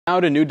Now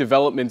to new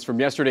developments from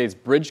yesterday's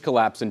bridge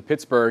collapse in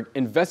Pittsburgh.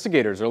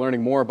 Investigators are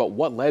learning more about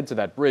what led to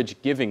that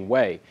bridge giving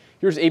way.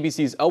 Here's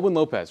ABC's Elwin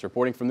Lopez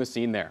reporting from the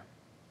scene there.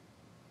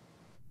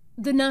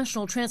 The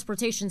National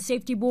Transportation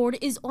Safety Board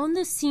is on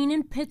the scene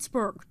in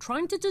Pittsburgh,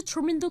 trying to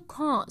determine the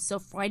cause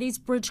of Friday's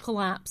bridge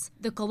collapse.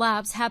 The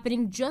collapse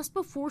happening just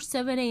before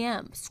 7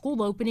 a.m.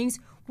 School openings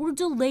were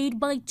delayed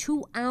by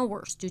 2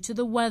 hours due to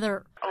the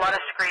weather. A lot of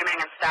screaming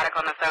and static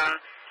on the phone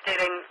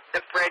stating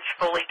the bridge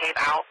fully gave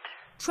out.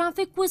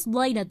 Traffic was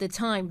light at the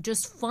time.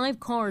 Just 5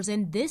 cars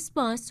and this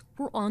bus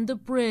were on the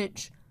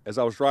bridge. As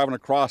I was driving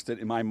across it,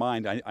 in my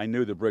mind, I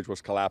knew the bridge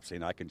was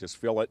collapsing. I could just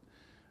feel it.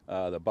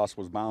 The bus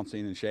was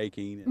bouncing and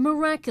shaking.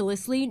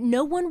 Miraculously,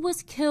 no one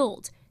was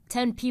killed.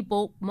 10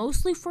 people,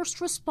 mostly first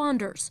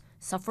responders,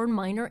 suffered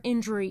minor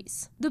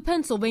injuries. The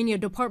Pennsylvania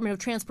Department of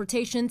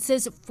Transportation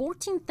says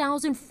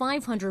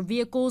 14,500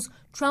 vehicles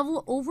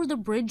travel over the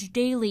bridge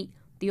daily.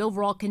 The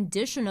overall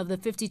condition of the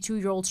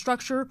 52-year-old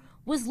structure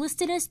was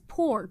listed as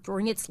poor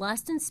during its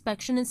last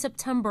inspection in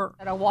September.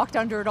 I walked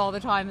under it all the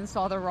time and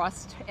saw the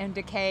rust and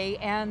decay,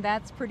 and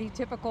that's pretty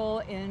typical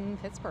in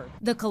Pittsburgh.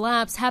 The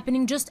collapse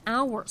happening just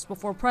hours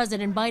before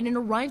President Biden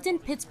arrived in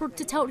Pittsburgh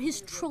to tout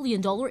his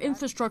trillion-dollar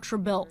infrastructure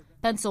bill.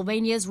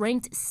 Pennsylvania is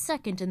ranked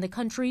second in the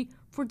country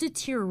for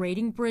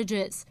deteriorating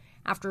bridges.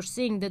 After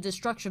seeing the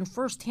destruction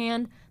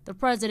firsthand, the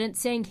president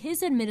saying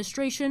his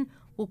administration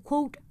will,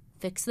 quote,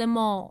 fix them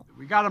all.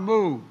 We got to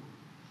move.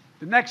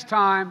 The next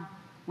time,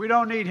 we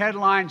don't need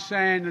headlines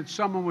saying that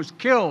someone was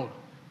killed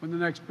when the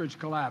next bridge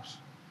collapsed.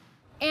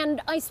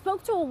 And I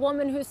spoke to a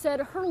woman who said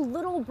her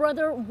little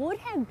brother would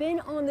have been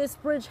on this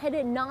bridge had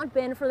it not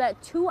been for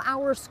that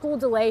 2-hour school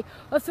delay.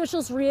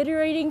 Officials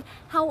reiterating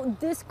how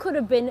this could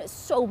have been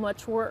so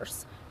much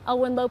worse.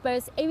 Elwin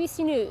Lopez,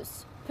 ABC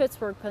News,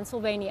 Pittsburgh,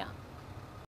 Pennsylvania.